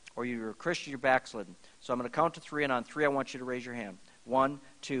 or you're a Christian, you're backslidden. So I'm going to count to 3, and on 3 I want you to raise your hand. 1,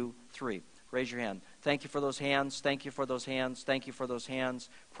 2, 3. Raise your hand. Thank you for those hands. Thank you for those hands. Thank you for those hands.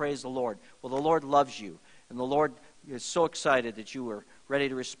 Praise the Lord. Well, the Lord loves you, and the Lord is so excited that you were ready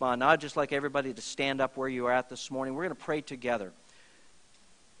to respond. Now I'd just like everybody to stand up where you are at this morning. We're going to pray together.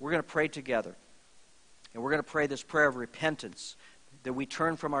 We're going to pray together. And we're going to pray this prayer of repentance, that we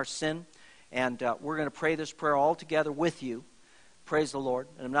turn from our sin, and we're going to pray this prayer all together with you. Praise the Lord.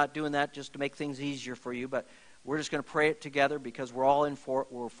 And I'm not doing that just to make things easier for you, but we're just going to pray it together because we're all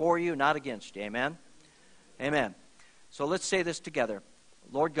we're for you, not against you. Amen? Amen. So let's say this together.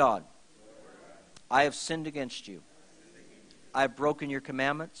 Lord God, I have sinned against you. I have broken your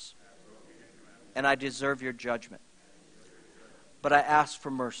commandments, and I deserve your judgment. But I ask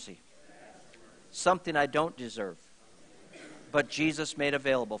for mercy. Something I don't deserve, but Jesus made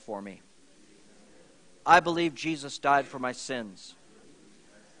available for me. I believe Jesus died for my sins,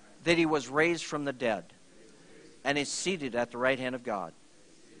 that he was raised from the dead, and is seated at the right hand of God.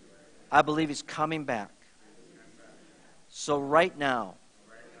 I believe he's coming back. So right now,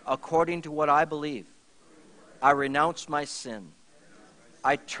 according to what I believe, I renounce my sin.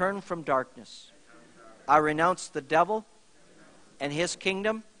 I turn from darkness. I renounce the devil and his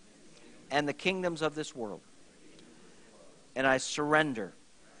kingdom and the kingdoms of this world. And I surrender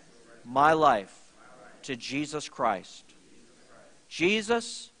my life to Jesus Christ.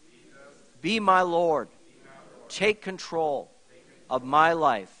 Jesus, be my Lord. Take control of my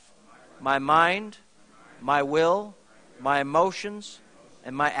life, my mind, my will, my emotions,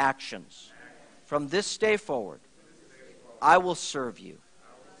 and my actions. From this day forward, I will serve you.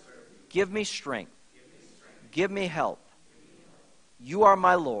 Give me strength. Give me help. You are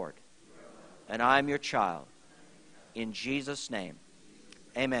my Lord, and I am your child. In Jesus' name,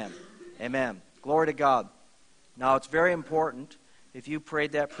 amen. Amen. Glory to God. Now, it's very important. If you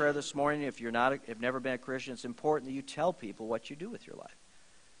prayed that prayer this morning, if have never been a Christian, it's important that you tell people what you do with your life.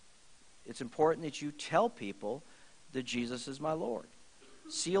 It's important that you tell people that Jesus is my Lord.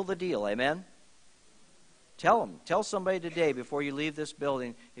 Seal the deal, amen? Tell them. Tell somebody today before you leave this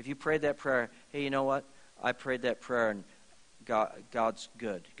building, if you prayed that prayer, hey, you know what? I prayed that prayer and God's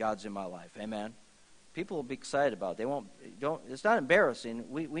good. God's in my life, amen? People will be excited about it. It's not embarrassing.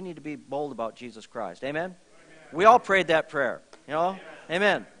 We need to be bold about Jesus Christ, amen? We all prayed that prayer. You know?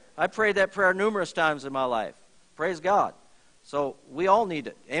 Amen. I prayed that prayer numerous times in my life. Praise God. So we all need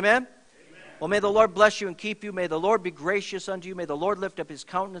it. Amen? Well, may the Lord bless you and keep you. May the Lord be gracious unto you. May the Lord lift up his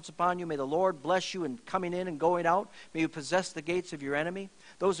countenance upon you. May the Lord bless you in coming in and going out. May you possess the gates of your enemy.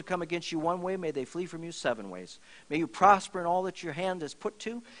 Those who come against you one way, may they flee from you 7 ways. May you prosper in all that your hand is put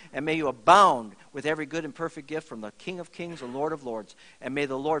to, and may you abound with every good and perfect gift from the King of kings and Lord of lords. And may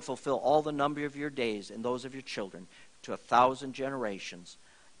the Lord fulfill all the number of your days and those of your children to 1,000 generations.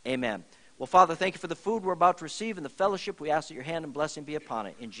 Amen. Well, Father, thank you for the food we're about to receive and the fellowship. We ask that your hand and blessing be upon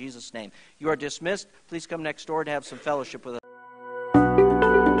it. In Jesus' name. You are dismissed. Please come next door to have some fellowship with us.